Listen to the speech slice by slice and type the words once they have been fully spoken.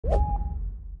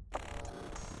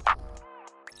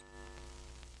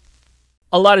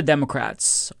a lot of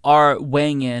Democrats are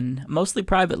weighing in, mostly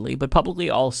privately, but publicly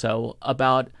also,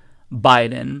 about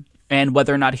Biden and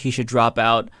whether or not he should drop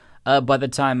out. By the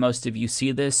time most of you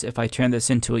see this, if I turn this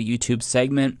into a YouTube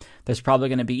segment, there's probably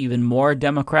going to be even more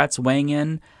Democrats weighing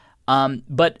in.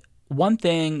 But one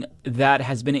thing that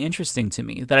has been interesting to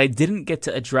me that I didn't get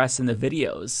to address in the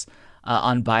videos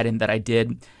on Biden that I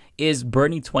did is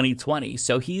Bernie 2020.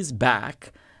 So he's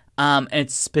back. And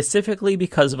it's specifically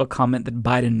because of a comment that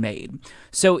Biden made.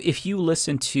 So if you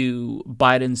listen to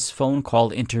Biden's phone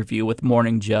call interview with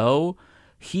Morning Joe,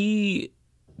 he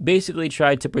basically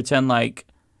tried to pretend like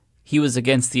he was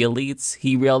against the elites.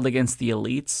 He railed against the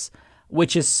elites,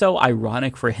 which is so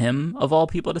ironic for him, of all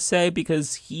people to say,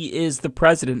 because he is the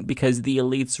president because the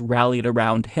elites rallied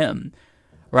around him,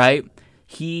 right?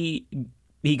 He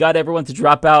got everyone to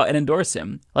drop out and endorse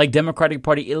him. Like Democratic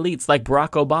Party elites, like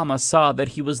Barack Obama, saw that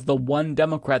he was the one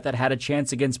Democrat that had a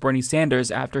chance against Bernie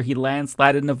Sanders after he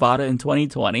landslided Nevada in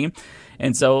 2020.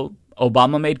 And so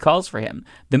Obama made calls for him.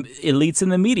 The elites in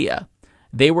the media,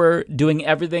 they were doing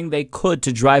everything they could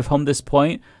to drive home this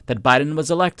point that Biden was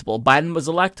electable. Biden was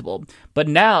electable. But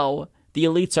now the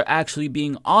elites are actually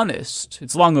being honest.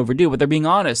 It's long overdue, but they're being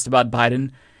honest about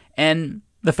Biden and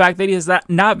the fact that he is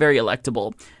not very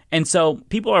electable. And so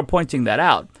people are pointing that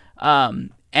out.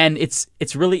 And it's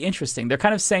really interesting. They're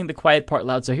kind of saying the quiet part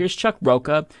loud. So here's Chuck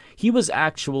Rocha. He was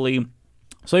actually,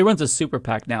 so he runs a super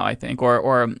PAC now, I think,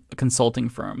 or a consulting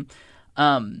firm.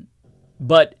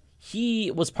 But he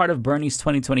was part of Bernie's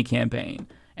 2020 campaign.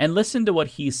 And listen to what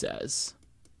he says.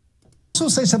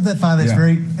 Also say something that's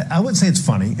very, I wouldn't say it's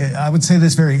funny, I would say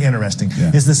this very interesting,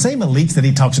 is the same elites that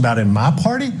he talks about in my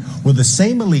party were the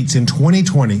same elites in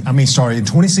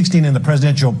 2016 in the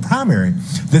presidential primary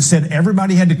that said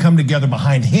everybody had to come together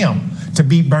behind him to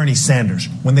beat Bernie Sanders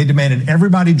when they demanded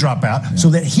everybody drop out so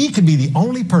that he could be the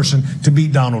only person to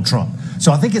beat Donald Trump.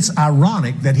 So I think it's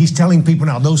ironic that he's telling people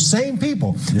now, those same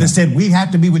people that said we have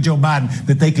to be with Joe Biden,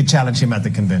 that they could challenge him at the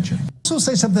convention. So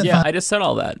say something. Yeah, I just said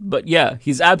all that. But yeah,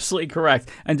 he's absolutely correct.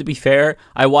 And to be fair,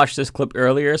 I watched this clip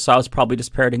earlier, so I was probably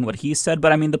just parroting what he said.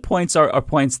 But I mean, the points are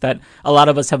points that a lot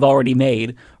of us have already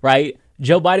made, right?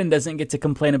 Joe Biden doesn't get to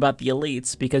complain about the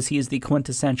elites because he's the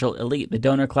quintessential elite. The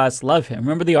donor class love him.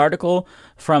 Remember the article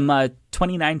from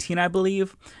 2019, I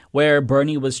believe, where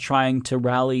Bernie was trying to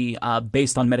rally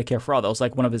based on Medicare for all. That was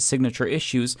like one of his signature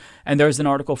issues. And there's an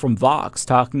article from Vox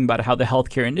talking about how the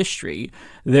healthcare industry,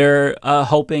 they're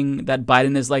hoping that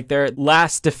Biden is like their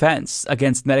last defense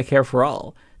against Medicare for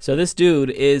all. So this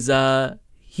dude is...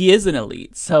 he is an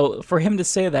elite. So for him to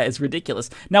say that is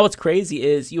ridiculous. Now what's crazy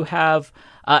is you have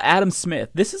Adam Smith.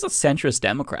 This is a centrist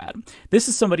Democrat. This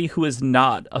is somebody who is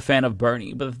not a fan of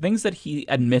Bernie. But the things that he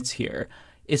admits here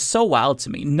is so wild to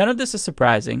me. None of this is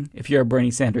surprising if you're a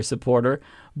Bernie Sanders supporter.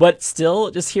 But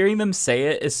still, just hearing them say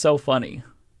it is so funny.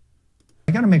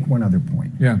 I got to make one other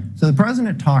point. So the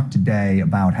president talked today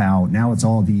about how now it's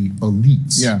all the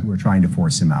elites who are trying to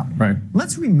force him out.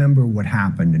 Let's remember what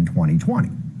happened in 2020.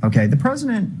 Okay, the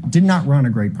president did not run a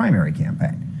great primary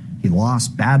campaign. He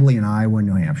lost badly in Iowa,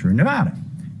 New Hampshire, and Nevada.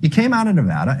 He came out of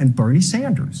Nevada, and Bernie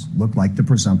Sanders looked like the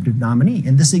presumptive nominee.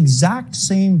 And this exact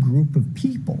same group of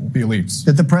people, the elites,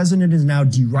 that the president is now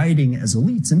deriding as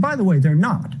elites. And by the way, they're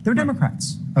not. They're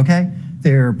Democrats, okay?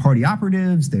 They're party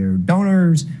operatives, they're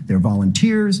donors, they're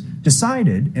volunteers,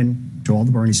 decided, and to all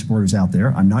the Bernie supporters out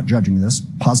there, I'm not judging this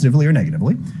positively or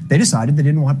negatively, they decided they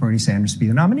didn't want Bernie Sanders to be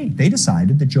the nominee. They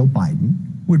decided that Joe Biden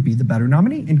would be the better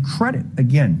nominee. And credit,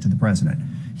 again, to the president.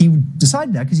 He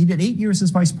decided that because he did 8 years as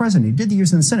vice president. He did the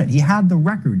years in the Senate. He had the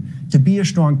record to be a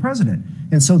strong president.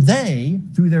 And so they,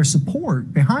 through their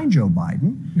support behind Joe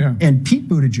Biden, and Pete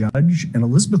Buttigieg and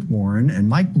Elizabeth Warren and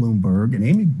Mike Bloomberg and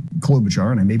Amy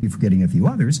Klobuchar, and I may be forgetting a few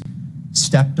others,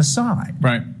 stepped aside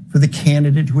for the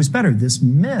candidate who was better. This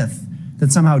myth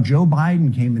that somehow Joe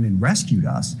Biden came in and rescued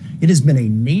us, it has been a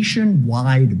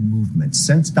nationwide movement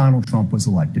since Donald Trump was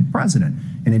elected president.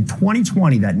 And in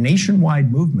 2020, that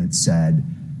nationwide movement said,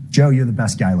 Joe, you're the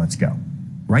best guy, let's go.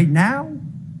 Right now,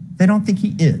 they don't think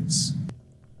he is.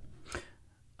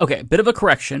 Okay, bit of a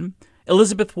correction.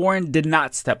 Elizabeth Warren did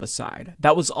not step aside.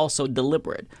 That was also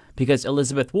deliberate because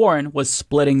Elizabeth Warren was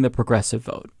splitting the progressive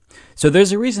vote. So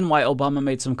there's a reason why Obama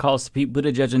made some calls to Pete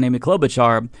Buttigieg and Amy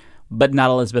Klobuchar, but not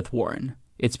Elizabeth Warren.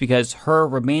 It's because her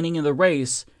remaining in the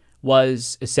race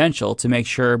was essential to make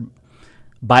sure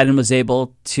Biden was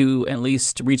able to at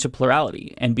least reach a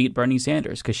plurality and beat Bernie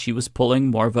Sanders because she was pulling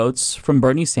more votes from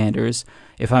Bernie Sanders,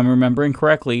 if I'm remembering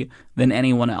correctly, than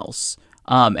anyone else.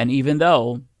 And even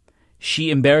though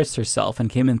she embarrassed herself and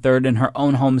came in third in her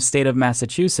own home state of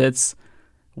Massachusetts,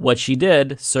 what she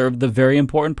did served the very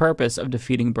important purpose of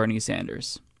defeating Bernie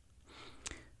Sanders.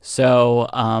 So,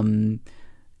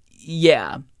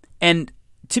 yeah. And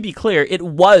to be clear, it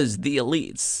was the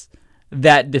elites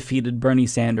that defeated Bernie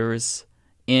Sanders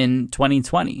in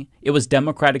 2020. It was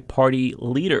Democratic Party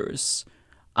leaders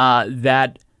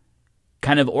that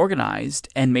kind of organized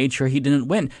and made sure he didn't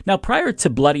win. Now, prior to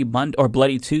Bloody Monday or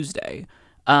Bloody Tuesday,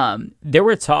 there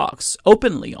were talks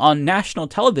openly on national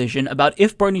television about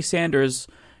if Bernie Sanders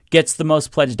gets the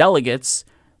most pledged delegates,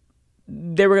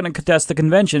 they were going to contest the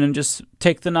convention and just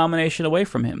take the nomination away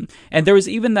from him. And there was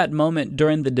even that moment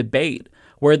during the debate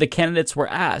where the candidates were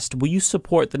asked, will you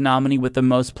support the nominee with the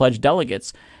most pledged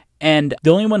delegates? And the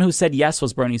only one who said yes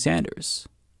was Bernie Sanders.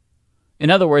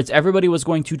 In other words, everybody was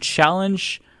going to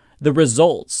challenge the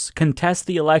results, contest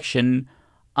the election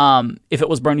if it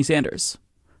was Bernie Sanders.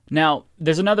 Now,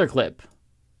 there's another clip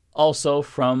also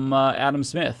from Adam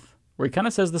Smith where he kind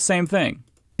of says the same thing.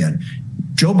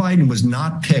 Joe Biden was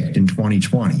not picked in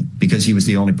 2020 because he was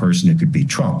the only person who could beat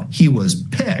Trump. He was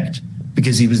picked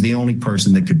because he was the only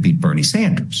person that could beat Bernie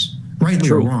Sanders. Rightly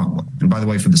or wrongly. And by the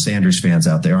way, for the Sanders fans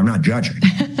out there, I'm not judging.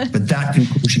 But that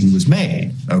conclusion was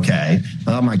made, okay?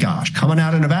 Oh my gosh, coming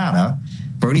out of Nevada,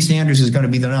 Bernie Sanders is going to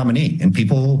be the nominee. And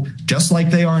people, just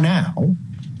like they are now,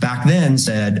 back then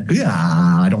said, yeah,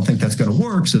 I don't think that's going to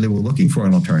work. So they were looking for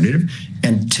an alternative.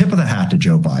 And tip of the hat to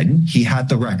Joe Biden, he had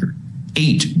the record.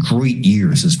 8 great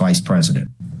years as vice president.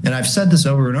 And I've said this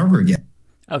over and over again.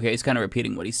 Okay, he's kind of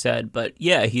repeating what he said. But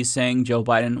yeah, he's saying Joe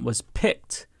Biden was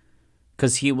picked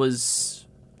because he was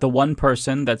the one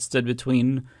person that stood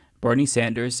between Bernie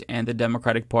Sanders and the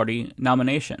Democratic Party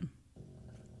nomination.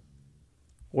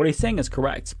 What he's saying is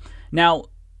correct. Now,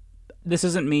 this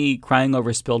isn't me crying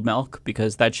over spilled milk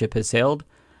because that ship has sailed.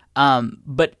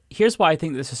 But here's why I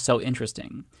think this is so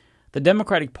interesting. The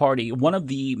Democratic Party, one of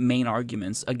the main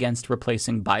arguments against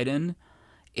replacing Biden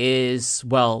is,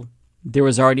 well, there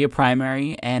was already a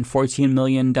primary and 14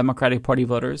 million Democratic Party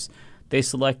voters. They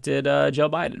selected Joe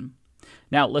Biden.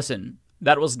 Now, listen,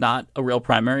 that was not a real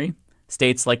primary.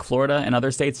 States like Florida and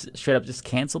other states straight up just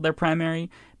canceled their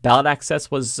primary. Ballot access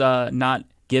was not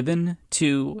given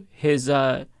to his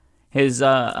opponents.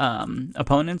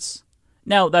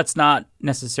 Now, that's not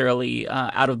necessarily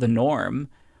out of the norm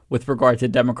with regard to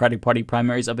Democratic Party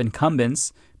primaries of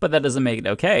incumbents, but that doesn't make it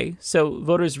okay. So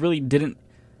voters really didn't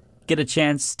get a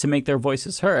chance to make their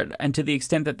voices heard. And to the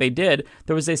extent that they did,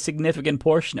 there was a significant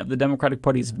portion of the Democratic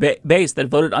Party's base that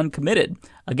voted uncommitted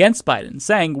against Biden,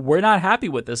 saying, we're not happy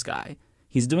with this guy.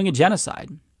 He's doing a genocide.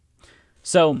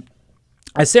 So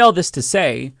I say all this to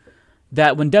say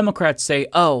that when Democrats say,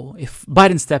 oh, if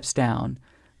Biden steps down,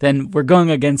 then we're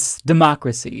going against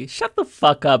democracy. Shut the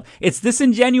fuck up. It's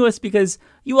disingenuous because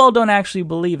you all don't actually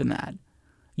believe in that.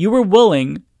 You were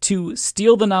willing to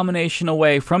steal the nomination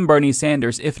away from Bernie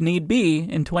Sanders, if need be,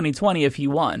 in 2020 if he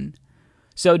won.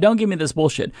 So don't give me this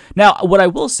bullshit. Now, what I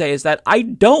will say is that I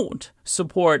don't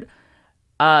support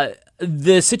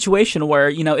the situation where,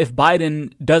 you know, if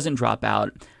Biden doesn't drop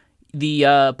out,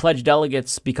 the pledged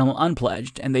delegates become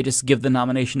unpledged and they just give the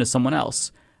nomination to someone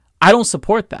else. I don't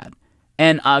support that.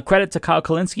 And credit to Kyle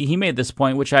Kalinske, he made this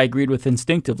point, which I agreed with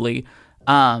instinctively,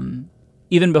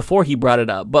 even before he brought it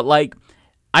up. But, like,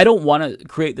 I don't want to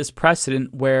create this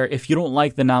precedent where if you don't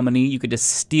like the nominee, you could just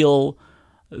steal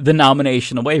the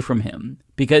nomination away from him.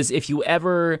 Because if you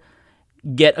ever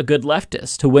get a good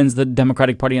leftist who wins the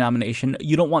Democratic Party nomination,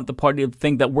 you don't want the party to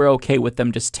think that we're okay with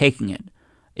them just taking it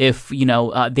if, you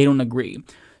know, they don't agree.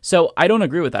 So I don't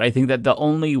agree with that. I think that the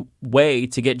only way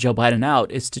to get Joe Biden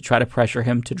out is to try to pressure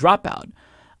him to drop out.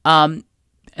 And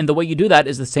the way you do that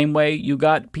is the same way you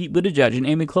got Pete Buttigieg and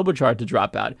Amy Klobuchar to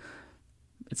drop out.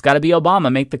 It's got to be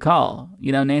Obama, make the call.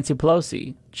 You know, Nancy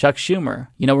Pelosi, Chuck Schumer.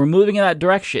 You know, we're moving in that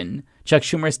direction. Chuck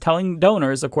Schumer is telling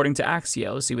donors, according to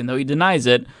Axios, even though he denies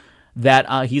it,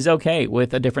 that he's okay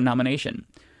with a different nomination.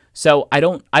 So I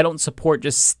don't support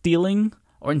just stealing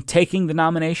or taking the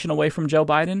nomination away from Joe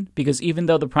Biden, because even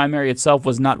though the primary itself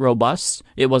was not robust,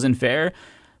 it wasn't fair,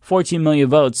 14 million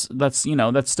votes, that's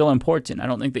still important. I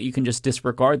don't think that you can just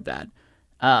disregard that.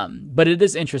 But it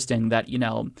is interesting that, you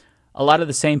know, a lot of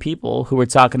the same people who were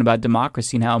talking about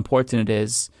democracy and how important it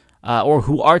is, or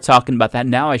who are talking about that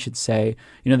now, I should say,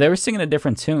 you know, they were singing a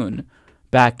different tune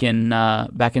back in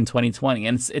 2020.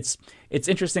 And it's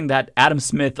interesting that Adam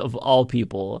Smith, of all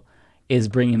people, is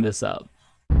bringing this up.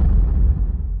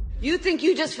 You think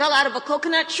you just fell out of a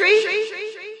coconut tree?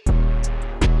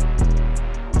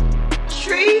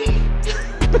 Tree?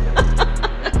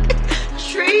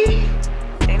 Tree?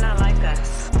 They not like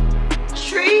us.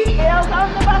 Tree?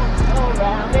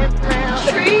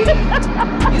 Tree?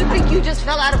 You think you just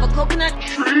fell out of a coconut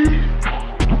tree?